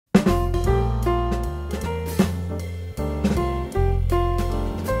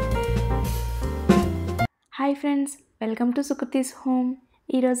Hi friends, welcome to Sukriti's home.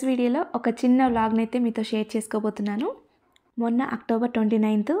 ఈరోజు వీడియోలో ఒక చిన్న వ్లాగ్ని అయితే మీతో షేర్ చేసుకోబోతున్నాను. మొన్న అక్టోబర్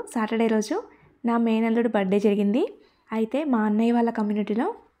 29 సాటర్డే రోజు నా మేనల్లుడు బర్త్డే జరిగింది. అయితే మా అన్నయ్య వాళ్ళ కమ్యూనిటీలో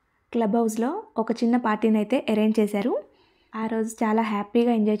క్లబ్ హౌస్లో ఒక చిన్న పార్టీని అయితే అరేంజ్ చేశారు. ఆ రోజు చాలా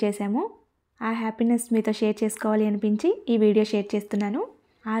హ్యాపీగా ఎంజాయ్ చేశాము. ఆ హ్యాపీనెస్ మీతో షేర్ చేసుకోవాలి అనిపించి ఈ వీడియో షేర్ చేస్తున్నాను.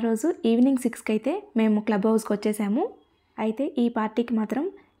 ఆ రోజు ఈవినింగ్ 6కి అయితే మేము క్లబ్ హౌస్కి వచ్చేసాము. అయితే ఈ పార్టీకి మాత్రం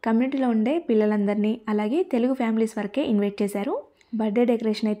కమ్యూనిటీలో ఉండే పిల్లలందరినీ అలాగే తెలుగు ఫ్యామిలీస్ వరకే ఇన్వైట్ చేశారు. బర్త్డే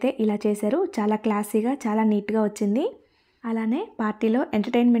డెకరేషన్ అయితే ఇలా చేశారు. చాలా క్లాసీగా, చాలా నీట్గా వచ్చింది. అలానే పార్టీలో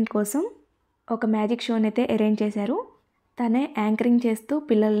ఎంటర్టైన్మెంట్ కోసం ఒక మ్యాజిక్ షోని అయితే అరేంజ్ చేశారు. తనే యాంకరింగ్ చేస్తూ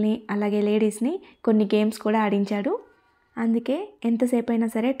పిల్లల్ని అలాగే లేడీస్ని కొన్ని గేమ్స్ కూడా ఆడించాడు. అందుకే ఎంతసేపు అయినా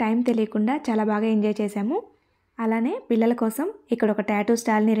సరే టైం తెలియకుండా చాలా బాగా ఎంజాయ్ చేశాము. అలానే పిల్లల కోసం ఇక్కడ ఒక టాటూ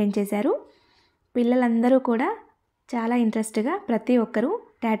స్టాల్ని అరేంజ్ చేశారు. పిల్లలందరూ కూడా చాలా ఇంట్రెస్ట్గా ప్రతి ఒక్కరూ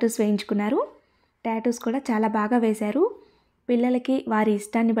టాటూస్ వేయించుకున్నారు. టాటూస్ కూడా చాలా బాగా వేశారు. పిల్లలకి వారి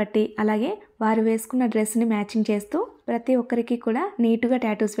ఇష్టాన్ని బట్టి అలాగే వారు వేసుకున్న డ్రెస్ని మ్యాచింగ్ చేస్తూ ప్రతి ఒక్కరికి కూడా నీట్గా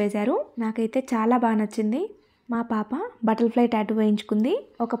టాటూస్ వేశారు. నాకైతే చాలా బాగా నచ్చింది. మా పాప బటర్ఫ్లై టాటూ వేయించుకుంది.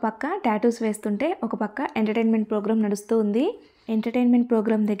 ఒక పక్క టాటూస్ వేస్తుంటే ఒక పక్క ఎంటర్టైన్మెంట్ ప్రోగ్రామ్ నడుస్తూ ఉంది. ఎంటర్టైన్మెంట్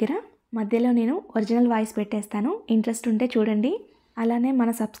ప్రోగ్రామ్ దగ్గర మధ్యలో నేను ఒరిజినల్ వాయిస్ పెట్టేస్తాను, ఇంట్రెస్ట్ ఉంటే చూడండి. అలానే మన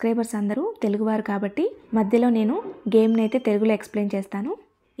సబ్స్క్రైబర్స్ అందరూ తెలుగువారు కాబట్టి మధ్యలో నేను గేమ్ని అయితే తెలుగులో ఎక్స్ప్లెయిన్ చేస్తాను.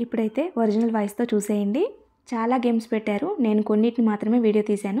 ఇప్పుడైతే ఒరిజినల్ వాయిస్తో చూసేయండి. చాలా గేమ్స్ పెట్టారు, నేను కొన్నిటిని మాత్రమే వీడియో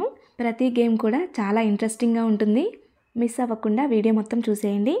తీశాను. ప్రతి గేమ్ కూడా చాలా ఇంట్రెస్టింగ్గా ఉంటుంది. మిస్ అవ్వకుండా వీడియో మొత్తం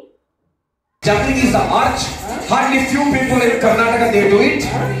చూసేయండి. Juggling is the art. Hardly few people in Karnataka they do it.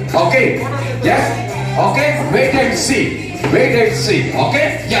 Okay. Yes. Okay. Wait and see. Wait and see. Okay.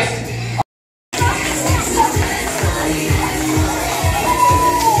 Yes.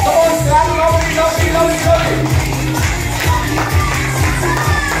 Come on, clap loudly, loudly, loudly, loudly.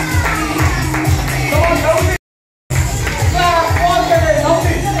 Come on, loudly. Clap all the way,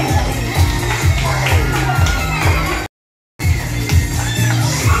 loudly.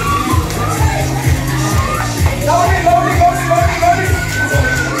 Loudly, loudly, loudly, loudly, loudly.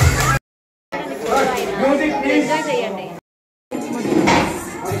 Music, please.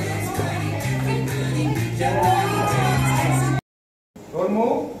 Don't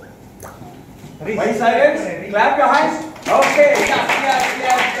move. Why silence? Clap your hands. Okay. Yes, yes,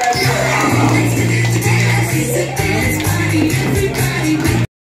 yes, yes, yes.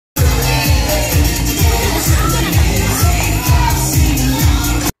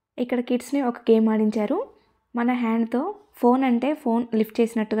 ఇక్కడ కిడ్స్ని ఒక game ఆడించారు. మన హ్యాండ్తో phone అంటే phone lift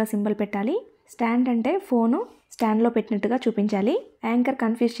చేసినట్టుగా symbol పెట్టాలి. Stand అంటే phone స్టాండ్లో పెట్టినట్టుగా చూపించాలి. యాంకర్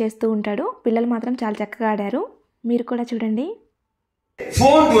కన్ఫ్యూజ్ చేస్తూ ఉంటాడు. పిల్లలు మాత్రం చాలా చక్కగా ఆడారు. మీరు కూడా చూడండి.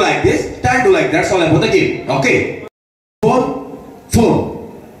 Phone do like this, stand do like that. That's all about the game. Okay. Phone, phone.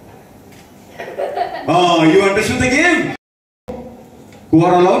 You understood the game? Who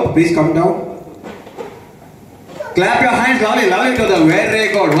are allowed? Please come down. Clap your hands loudly, loudly to the very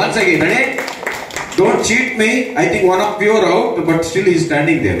good. Once again, ready? Don't cheat me. I think one of you are out, but still he is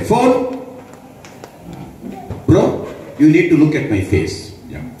standing there. Phone. Bro, you need to look at my face.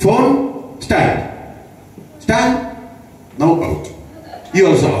 Yeah. Phone, stand. Stand. Now out. You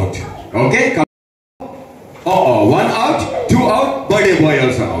also out. Okay? Come. One out, two out, birthday boy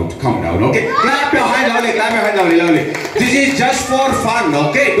also out. Come down, okay? Clap your hand loudly, clap your hand loudly, loudly. This is just for fun,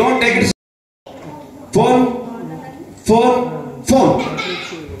 okay? Don't take it. Phone, phone, phone.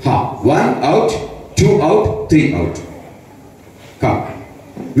 Ha. One out, two out, three out. Come.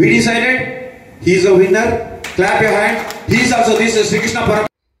 We decided he is a winner. Clap your hand. He is also this is Sri Krishna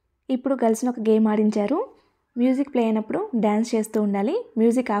Param. ఇప్పుడు గర్ల్స్ని ఒక game ఆడించారు. Music play అయినప్పుడు dance చేస్తూ ఉండాలి.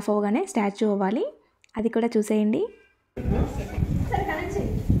 Music of అవ్వగానే statue అవ్వాలి. అది కూడా చూసేయండి.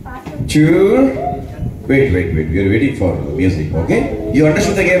 Wait. We are waiting for music, okay? You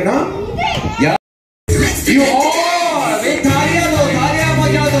understood the game now? Yeah. You all. Wait, Thalia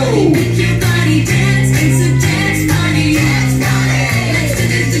baja do.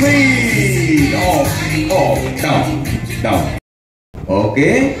 Please. Oh, down.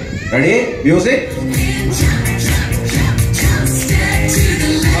 Okay. Ready? Music.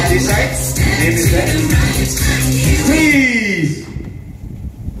 This side, name is there. Please.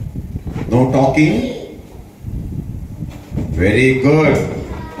 No talking. Very good.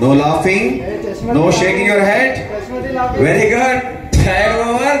 No laughing. No shaking your head. Very good. Time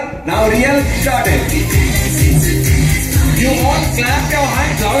over. Now real started. You all clap your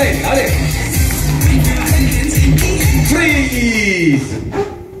hands. Loudly. Freeze.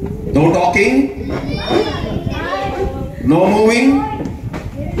 No talking. No moving.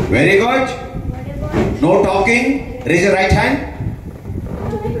 Very good. No talking. Raise your right hand.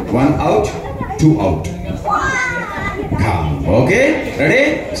 One out, two out. Come. Okay? Ready?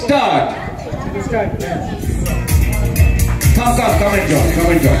 Start. Come and join. Come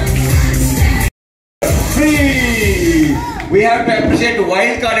and join. Free. We have to appreciate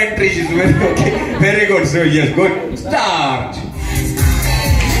wild card entries. Okay. Very good. So yes, good. Start.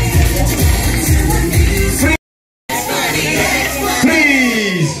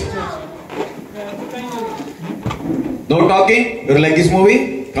 Freeze. No talking. You like this movie?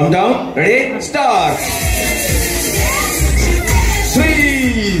 Come down. Ready? Start.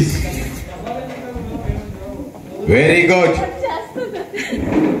 Freeze. Very good.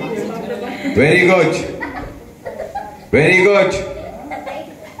 Very good. Very good.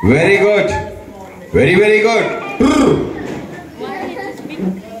 Very good. Very, very good.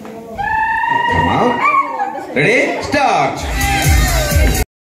 Come out. Ready? Start.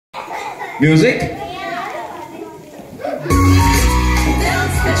 Music.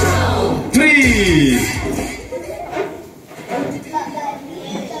 Freeze.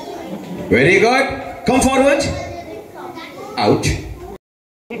 Very good. Come forward. Out.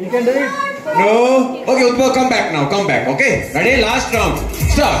 You can do it. No. Okay, Utpal, come back now. Come back. Okay. Ready? Last round.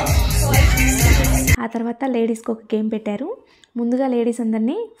 Start. ఆ తర్వాత లేడీస్కి ఒక game పెట్టారు. ముందుగా ladies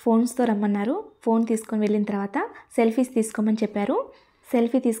అందరినీ ఫోన్స్తో రమ్మన్నారు. Phone తీసుకొని వెళ్ళిన తర్వాత సెల్ఫీస్ తీసుకోమని చెప్పారు.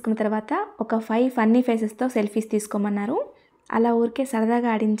 సెల్ఫీ తీసుకున్న తర్వాత ఒక 5 ఫన్నీ ఫేసెస్తో సెల్ఫీస్ తీసుకోమన్నారు. అలా ఊరికే సరదాగా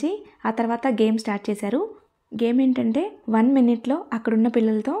ఆడించి ఆ తర్వాత గేమ్ స్టార్ట్ చేశారు. గేమ్ ఏంటంటే 1 మినిట్లో అక్కడున్న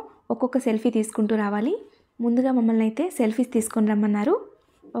పిల్లలతో ఒక్కొక్క సెల్ఫీ తీసుకుంటూ రావాలి. ముందుగా మమ్మల్ని అయితే సెల్ఫీస్ తీసుకొని రమ్మన్నారు.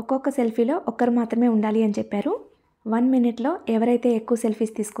 ఒక్కొక్క సెల్ఫీలో ఒక్కరు మాత్రమే ఉండాలి అని చెప్పారు. 1 మినిట్లో ఎవరైతే ఎక్కువ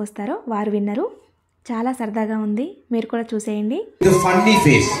సెల్ఫీస్ తీసుకొస్తారో వారు విన్నరు. చాలా సరదాగా ఉంది, మీరు కూడా చూసేయండి. The funny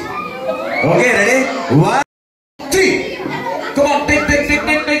face. Okay, ready? 1, 3. Come on, take.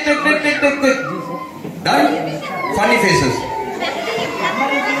 Done? Funny faces.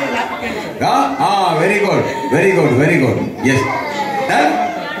 Very good. Very good. Very good. Yes. Done?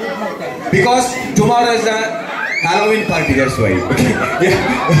 Because tomorrow is a Halloween party, that's why. Okay.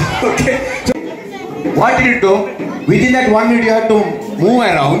 Yeah. Okay. So, what did you do? Within that 1 minute, you have to move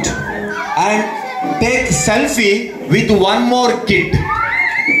around and take selfie with one more kid.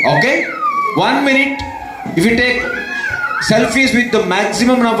 Okay? 1 minute. If you take selfies with the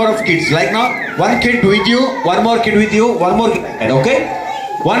maximum number of kids, like now, one kid with you, one more kid with you, one more kid. Okay?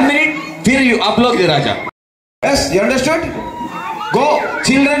 1 minute. Then you upload the Raja. Yes, you understood? Go.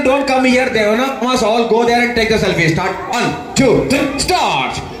 Children don't come here. They must all go there and take the selfie. Start. 1, 2, 3.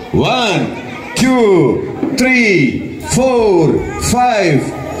 Start. 1, 2, 3, 4, 5,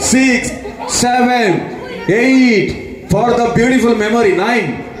 6, 7, 8. For the beautiful memory. 9,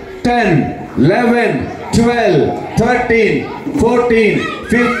 10, 11, 12, 13, 14,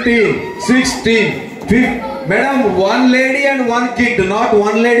 15, 16, 15. Madam, one lady and one kid, not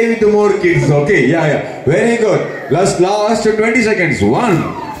one lady with more kids. Okay, yeah. Very good. Last 20 seconds. 1,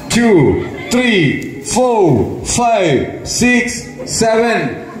 2, 3, 4, 5, 6, 7,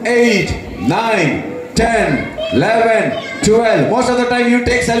 8, 9, 10, 11, 12. Most of the time you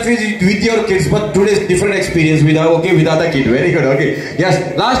take selfies with your kids, but today's different experience with other kid. Very good. Okay. Yes.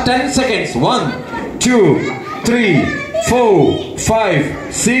 Last 10 seconds. 1, 2, 3, 4, 5,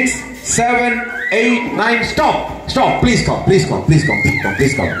 6, 7, 8, 9. Stop. Please come. Okay. Please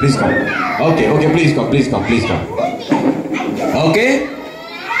come. Okay.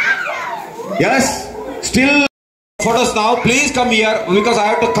 Yes. Still photos now. Please come here because I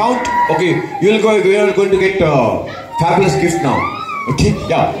have to count. Okay. We are going to get fabulous gift now. Okay.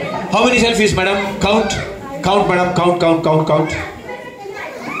 Yeah. How many selfies, madam? Count, madam. Count.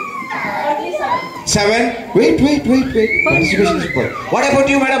 7. Wait. Participation is important. What about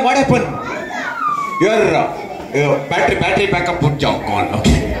you, madam? What happened? Your battery backup put down. Gone.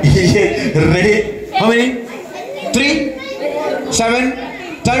 Okay. Ready? How many? 3, 7,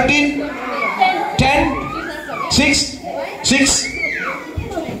 13, 10, 6.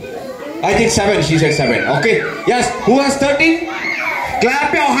 I think 7. She said 7. Okay. Yes. Who has 13? Clap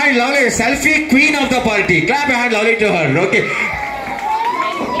your hand, lovely. Selfie queen of the party. Clap your hand, lovely, to her. Okay.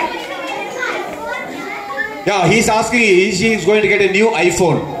 Yeah, he's asking. He's going to get a new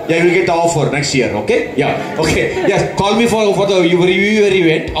iPhone. Yeah, you will get the offer next year. Okay. Yeah. Okay. Yes. Call me for the review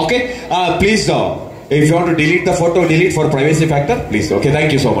event. Okay. Please. If you want to delete the photo, delete for privacy factor. Please. Okay. Thank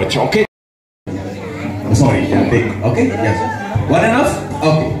you so much. Okay. Sorry. Yeah. Take. Okay. Yes. One enough.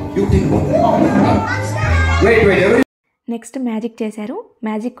 Okay. You take one. Wait. Next magic చేశారు.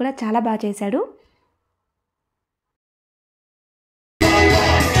 Magic కూడా చాలా బాగా చేశాడు.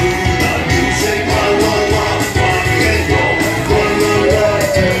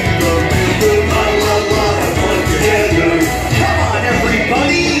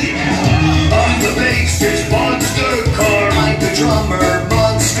 It's Monster Car.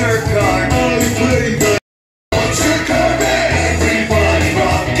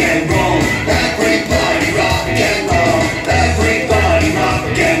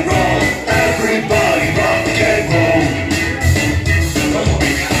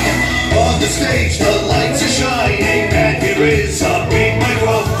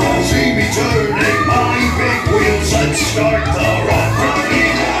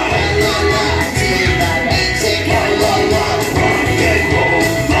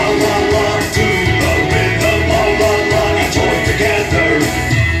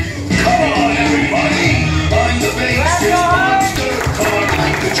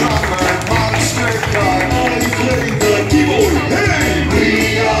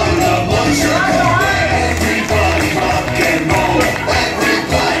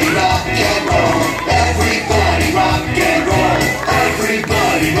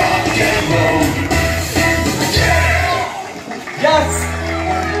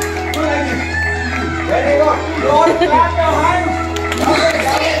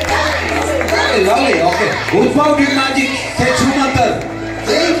 Okay. Udbhav did magic. Say Chumantar.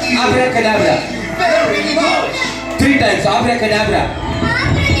 Thank you. Abracadabra. Very much. 3 times. Abracadabra.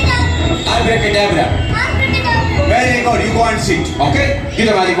 Abracadabra. Very good. You go and sit. Okay. Give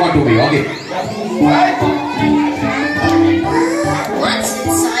the magic wand to me. Okay. What's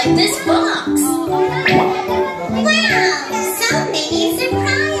inside this box? Wow! So many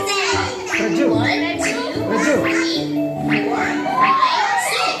surprises! 1, 2, 3, 4, 5,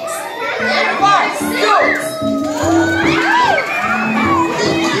 6. There are 6.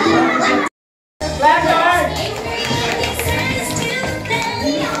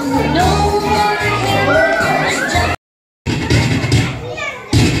 No more hair.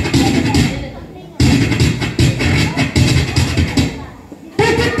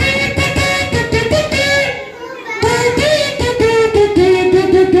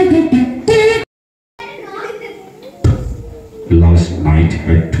 Last night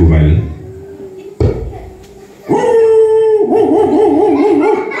at 12.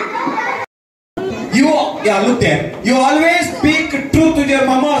 Yeah, look there. You always speak truth to your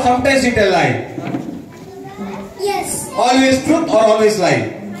mama, or sometimes you tell lie. Yes. Always truth or always lie?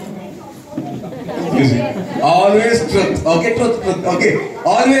 Excuse me. Always truth. Okay, truth. Okay.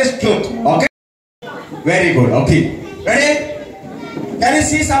 Always truth. Okay. Very good. Okay. Ready? Can you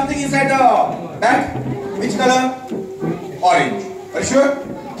see something inside the bag? Which color? Orange. Are you sure?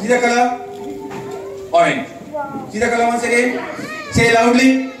 See the color? Orange. See the color once again? Say loudly.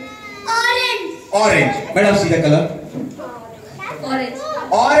 Orange. Orange. Madam, see the color? Orange.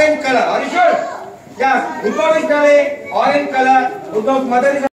 Orange color. Are you sure? Yes. Udbhav is telling orange color. Udbhav's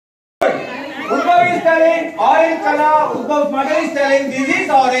mother is Udbhav is telling orange color. Udbhav's mother is telling this is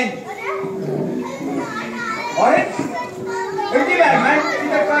orange. Orange? Empty bag, man. See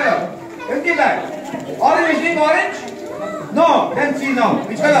the color. Empty bag. Orange is orange? No. Then see now.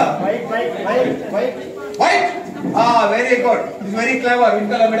 Which color? White. White? Ah, very good. It's very clever. Which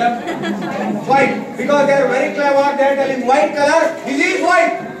color, madam? White. Because they are very clever. They are telling white color. This is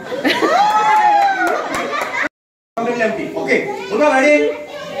white. Empty. Okay. Udbhav, ready?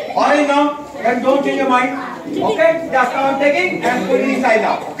 Orange now. Then don't change your mind. Okay. Just now I'm taking and put it inside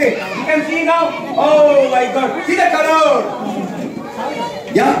now. Okay. You can see now. Oh my God. See the color.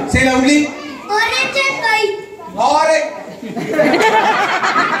 Yeah. Say loudly. Orange and white. Orange.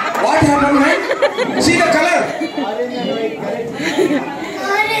 What happened, man? See the color.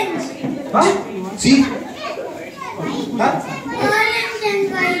 Orange. Huh? See? Huh? Orange and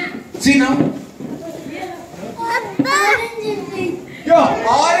white. See now? Orange and white. Yeah,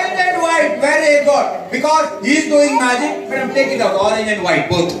 orange and white. Very good. Because he is doing magic. Madam, take it out. Orange and white,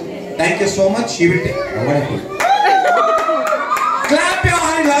 both. Thank you so much. She will take. What happened? Clap your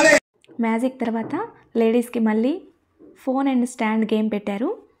hands, Ale. Magic తర్వాత లేడీస్కి మళ్ళీ phone and stand game పెట్టారు.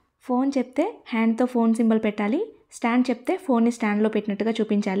 Phone చెప్తే హ్యాండ్తో phone symbol పెట్టాలి, stand చెప్తే ఫోన్ని స్టాండ్లో పెట్టినట్టుగా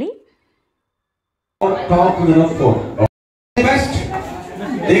చూపించాలి. Talk to the phone. Best.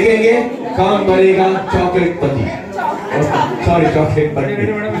 देखेंगे कौन बनेगा चॉकलेट पति. Sorry, chocolate pati.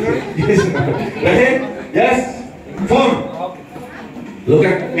 Yes. Ready? Yes. Phone. Look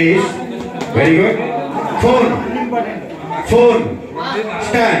at face. Very good. Phone. Phone.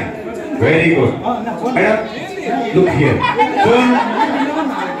 Stand. Very good. Madam, look here. Phone.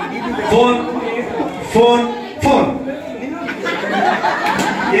 Phone. Phone. Phone.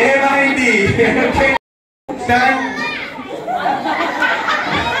 Yeah, stand.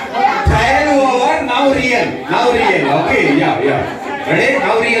 Trial over. Now real. Now real. Okay. Yeah. Ready?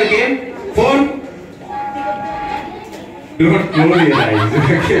 Now real game. Phone. Don't close your eyes.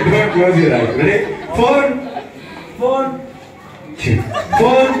 Okay. Don't close your eyes. Ready? Phone. Phone.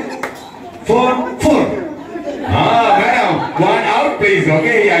 Phone. Ah, madam. One out, please.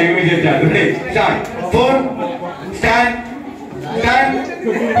 Okay. Yeah, you will just start. Ready? Start. Phone. Stand.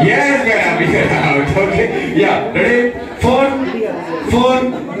 Yes, madam. You're out. Okay. Yeah. Ready? Phone.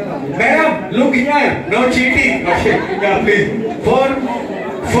 Madam, look here. No cheating. Okay. Yeah, please. Phone.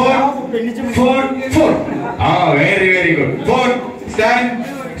 Ah, very good. Phone. Stand.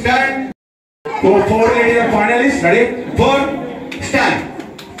 Four ladies are finalists. Ready? Phone. Stand.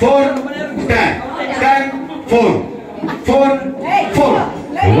 Phone.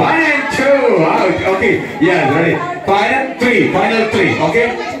 1 and 2. Out. Okay. Yeah, ready. Final three. Okay.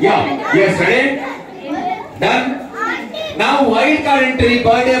 Yeah. Yes, ready? Done. Now wild card entry,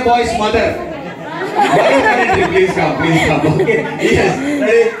 birthday boy's mother. Wild card entry, please come. Okay. Yes.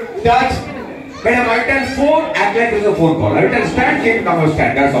 Ready? Start. When I tell phone, act like there's a phone call. I tell stand, come on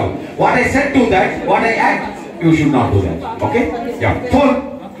stand. That's all. What I said to that, what I act, you should not do that. Okay? Yeah. Phone.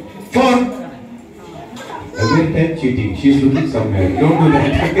 Every time cheating. She's looking somewhere. Don't do that.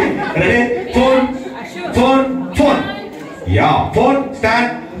 Okay? Ready? Phone. Phone. Phone. Yeah. Phone. Stand.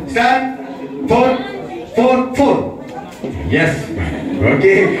 Stand. Phone. Phone. Phone. Yes.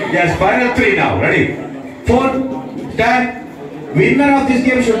 Okay. Yes. Final 3 now. Ready? Phone. Stand. Winner of this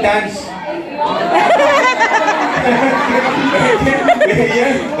game should dance.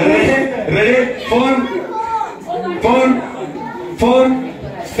 Yes. Ready? Ready? Phone. Phone. Phone.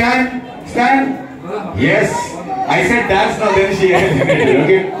 Stand. Stand. Yes. I said dance now. Then she.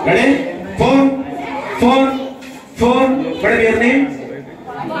 Okay. Ready? Phone. Phone. Phone. What is your name?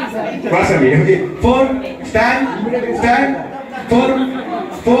 Vasavi. Okay. Phone. Stand. Stand. Phone.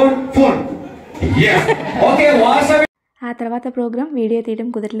 Phone. Phone. Yes. Okay. Vasavi. ఆ తర్వాత programme video తీయడం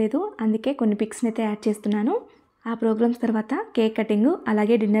కుదరలేదు, అందుకే కొన్ని పిక్స్ని అయితే add చేస్తున్నాను. ఆ programmes తర్వాత కేక్ కటింగ్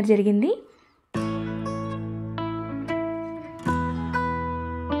అలాగే డిన్నర్ జరిగింది.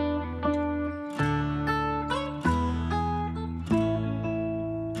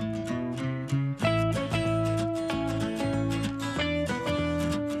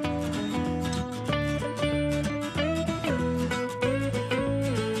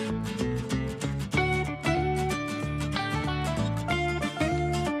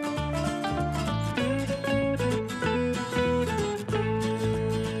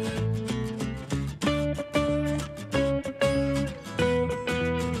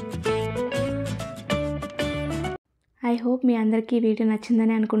 ఐ హోప్ మీ అందరికీ ఈ వీడియో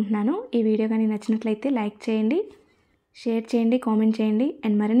నచ్చిందని అనుకుంటున్నాను. ఈ వీడియో కానీ నచ్చినట్లయితే లైక్ చేయండి, షేర్ చేయండి, కామెంట్ చేయండి.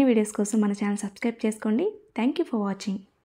 అండ్ మరిన్ని వీడియోస్ కోసం మన ఛానల్ సబ్స్క్రైబ్ చేసుకోండి. Thank you for watching.